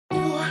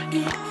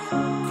Every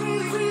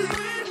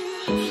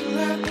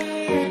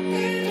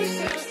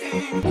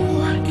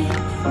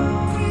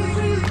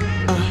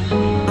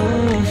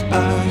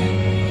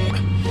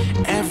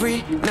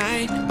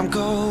night I'm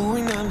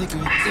going on the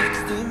good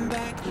texting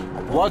back.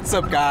 What's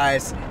up,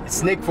 guys?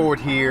 It's Nick Ford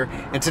here,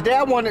 and today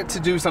I wanted to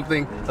do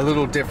something a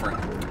little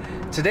different.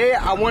 Today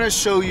I want to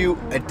show you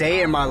a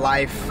day in my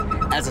life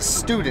as a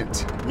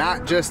student,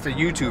 not just a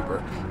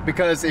YouTuber.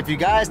 Because if you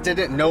guys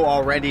didn't know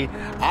already,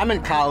 I'm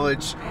in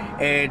college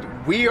and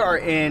we are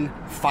in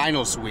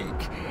finals week.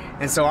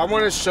 And so I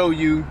want to show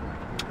you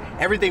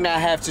everything that I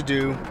have to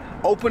do,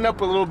 open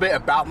up a little bit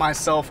about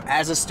myself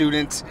as a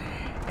student,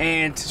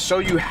 and show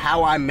you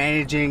how I'm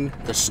managing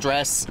the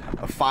stress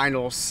of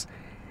finals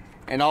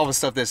and all the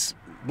stuff that's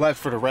left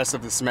for the rest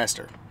of the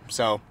semester.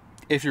 So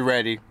if you're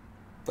ready,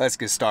 let's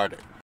get started.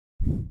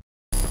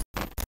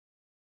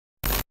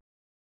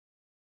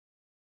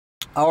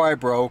 Alright,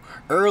 bro,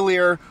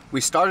 earlier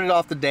we started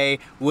off the day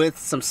with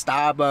some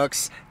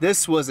Starbucks.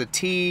 This was a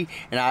tea,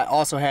 and I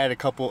also had a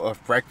couple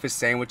of breakfast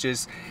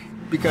sandwiches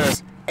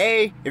because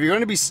if you're going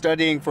to be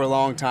studying for a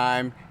long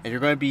time and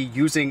you're going to be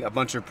using a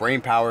bunch of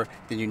brain power,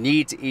 then you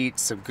need to eat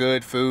some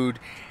good food.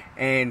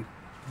 And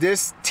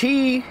this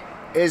tea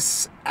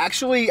is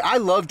actually, I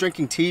love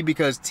drinking tea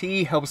because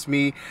tea helps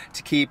me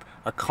to keep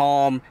a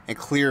calm and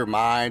clear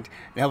mind.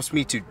 It helps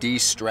me to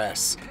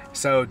de-stress.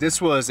 So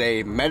this was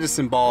a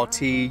medicine ball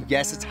tea.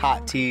 Yes, it's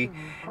hot tea,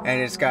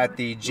 and it's got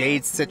the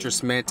jade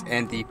citrus mint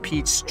and the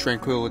peach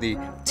tranquility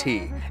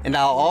tea. And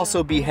I'll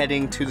also be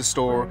heading to the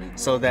store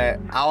so that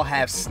I'll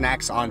have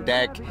snacks on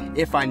deck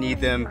if I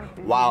need them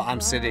while I'm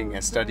sitting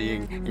and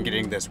studying and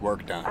getting this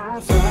work done.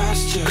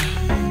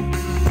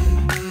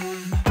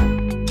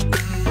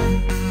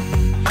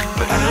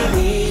 I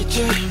need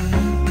you,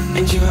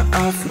 and you're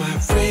off my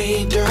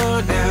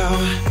radar now.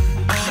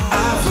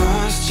 I've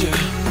lost you,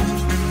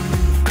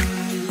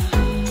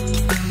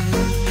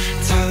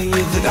 telling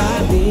you that I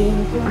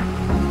need you,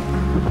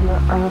 but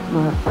you're off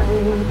my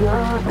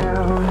radar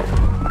now.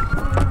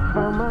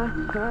 Found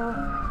myself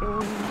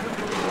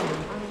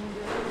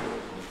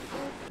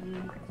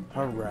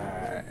All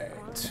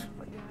right.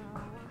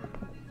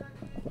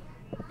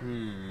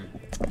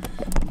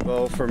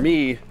 Well, for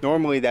me,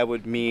 normally that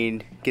would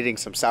mean getting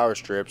some sour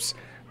strips,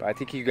 but I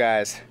think you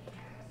guys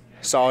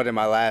saw it in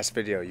my last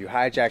video. You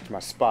hijacked my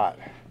spot.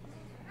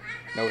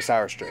 No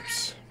sour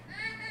strips.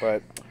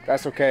 But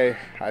that's okay.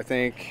 I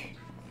think...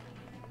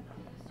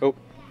 Oh.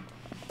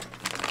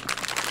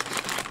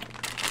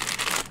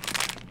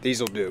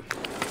 These will do.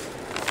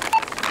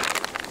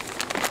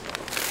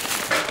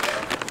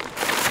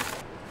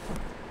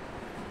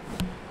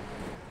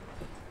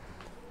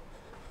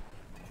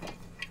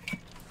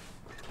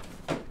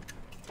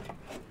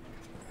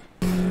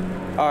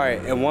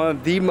 Alright, and one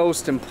of the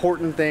most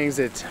important things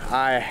that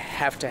I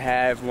have to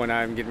have when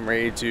I'm getting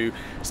ready to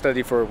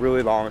study for a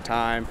really long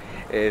time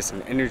is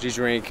an energy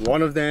drink.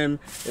 One of them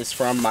is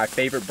from my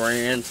favorite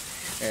brand,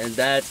 and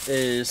that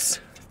is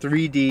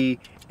 3D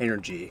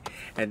Energy.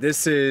 And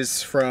this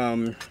is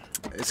from,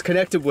 it's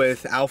connected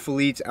with Alpha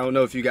Elite. I don't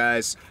know if you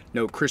guys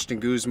know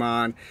Christian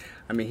Guzman.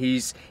 I mean,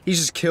 he's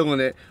just killing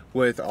it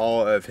with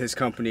all of his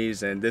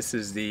companies, and this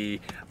is the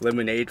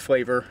lemonade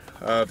flavor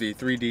of the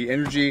 3D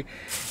Energy.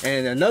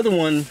 And another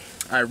one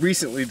I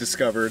recently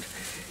discovered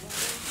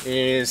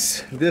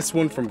is this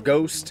one from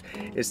Ghost.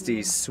 It's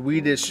the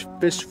Swedish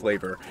fish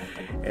flavor,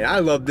 and I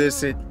love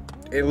this. It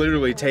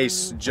literally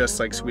tastes just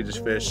like Swedish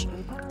fish.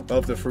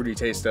 Love the fruity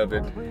taste of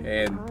it.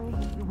 And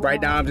right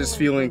now I'm just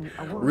feeling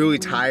really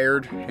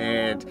tired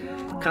and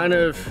kind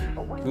of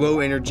low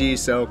energy,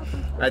 so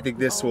I think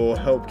this will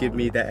help give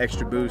me that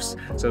extra boost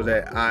so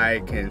that I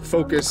can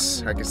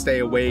focus, I can stay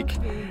awake,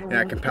 and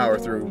I can power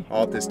through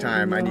all this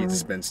time I need to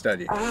spend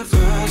studying. I've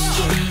lost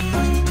you,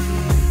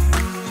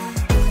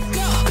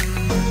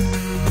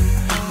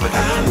 but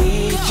I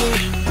need you,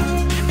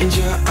 and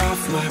you're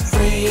off my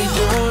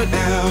radar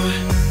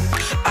now.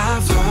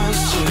 I've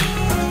lost you,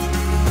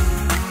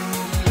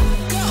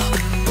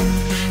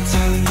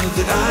 telling you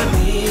that I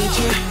need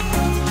you,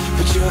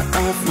 but you're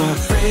off my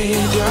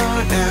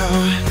radar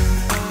now.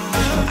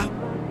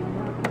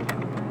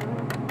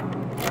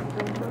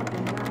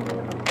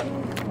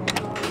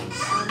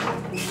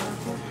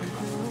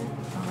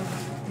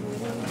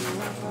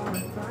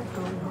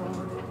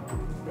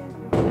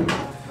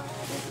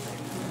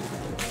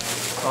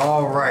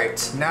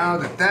 Alright, now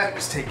that that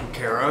is taken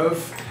care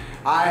of,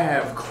 I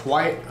have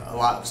quite a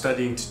lot of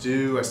studying to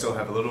do. I still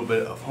have a little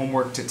bit of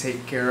homework to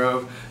take care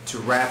of to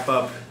wrap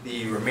up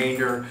the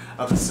remainder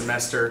of the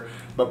semester.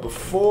 But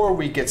before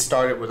we get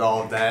started with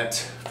all of that,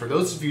 for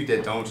those of you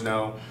that don't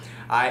know,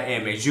 I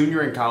am a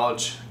junior in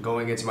college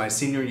going into my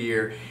senior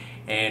year,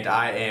 and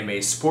I am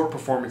a sport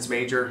performance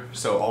major.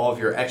 So all of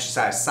your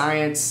exercise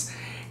science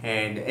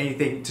and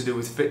anything to do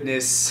with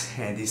fitness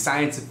and the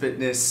science of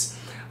fitness,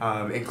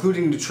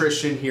 including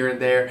nutrition here and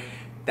there,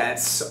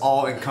 that's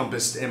all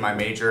encompassed in my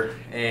major.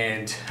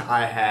 And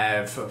I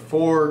have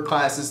 4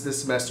 classes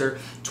this semester,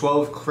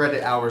 12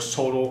 credit hours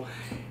total,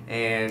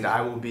 and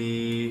I will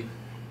be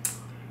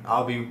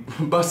I'll be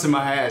busting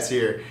my ass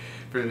here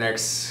for the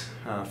next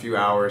few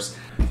hours.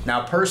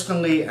 Now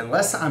personally,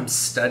 unless I'm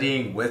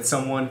studying with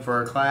someone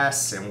for a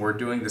class and we're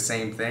doing the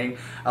same thing,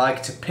 I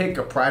like to pick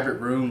a private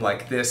room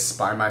like this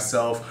by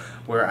myself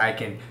where I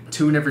can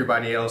tune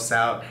everybody else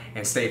out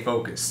and stay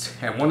focused.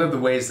 And one of the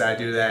ways that I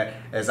do that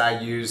is I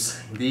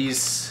use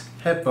these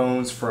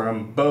headphones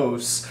from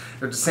Bose.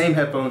 They're the same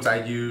headphones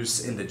I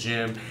use in the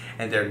gym,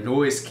 and they're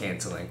noise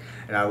canceling.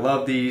 And I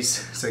love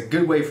these. It's a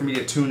good way for me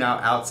to tune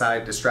out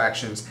outside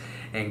distractions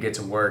and get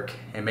to work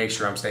and make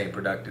sure I'm staying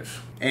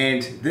productive.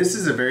 And this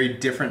is a very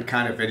different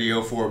kind of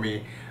video for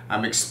me.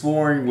 I'm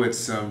exploring with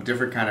some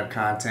different kind of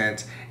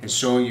content and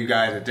showing you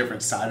guys a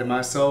different side of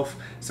myself.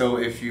 So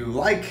if you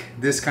like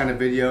this kind of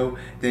video,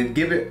 then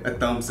give it a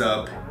thumbs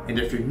up. And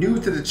if you're new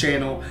to the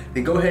channel,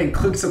 then go ahead and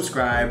click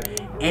subscribe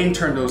and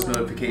turn those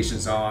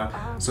notifications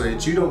on so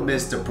that you don't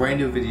miss the brand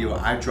new video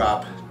I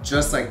drop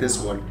just like this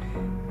one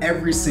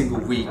every single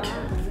week.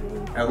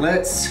 Now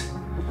let's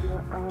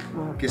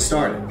get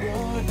started.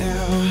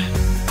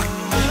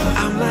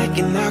 I'm like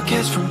an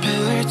outcast from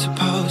pillar to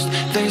post.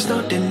 There's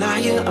no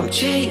denial, I'm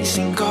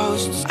chasing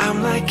ghosts.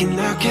 I'm like an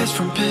outcast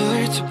from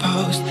pillar to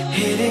post,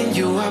 hitting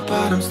you up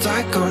but I'm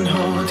stuck on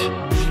hold.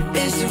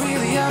 Is it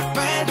really a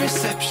bad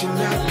reception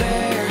out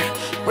there?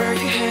 Where are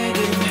you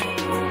heading?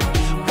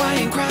 Why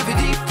ain't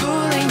gravity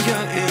pulling you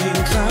in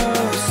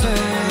closer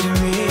to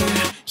me?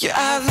 Yeah,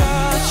 I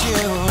lost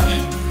you,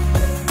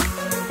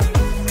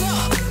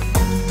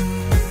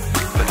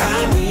 but I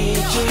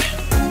need you.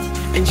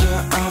 And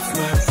you're off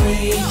my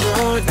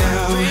radar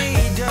now.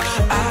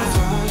 I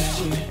lost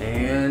you.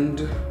 And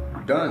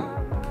done.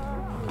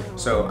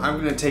 So I'm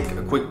gonna take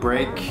a quick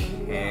break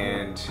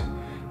and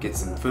get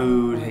some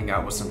food, hang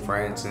out with some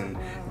friends, and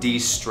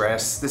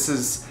de-stress. This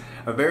is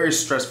a very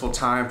stressful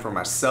time for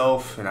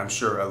myself, and I'm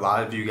sure a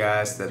lot of you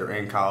guys that are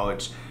in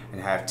college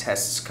and have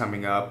tests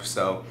coming up.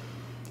 So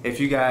if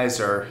you guys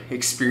are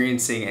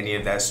experiencing any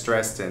of that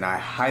stress, then I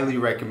highly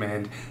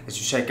recommend that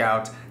you check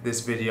out this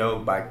video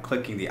by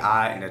clicking the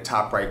I in the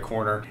top right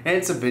corner. And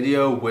it's a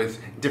video with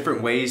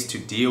different ways to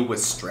deal with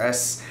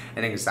stress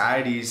and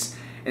anxieties,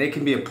 and it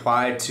can be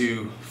applied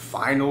to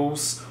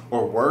finals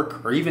or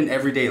work or even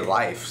everyday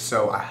life.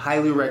 So I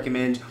highly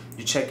recommend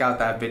you check out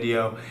that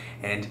video.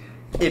 And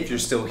if you're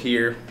still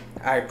here,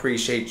 I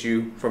appreciate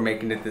you for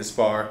making it this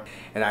far,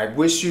 and I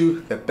wish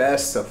you the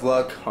best of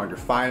luck on your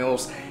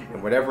finals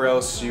and whatever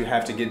else you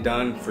have to get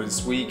done for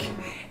this week.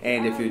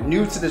 And if you're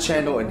new to the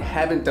channel and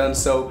haven't done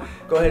so,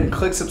 go ahead and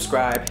click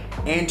subscribe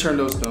and turn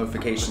those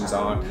notifications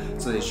on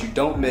so that you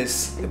don't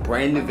miss the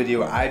brand new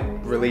video I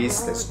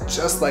release that's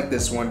just like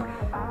this one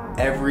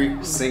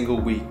every single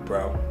week,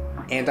 bro.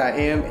 And I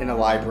am in a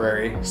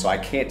library, so I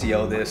can't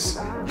yell this,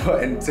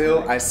 but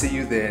until I see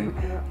you then,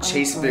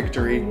 chase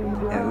victory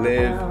and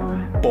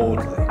live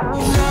boldly.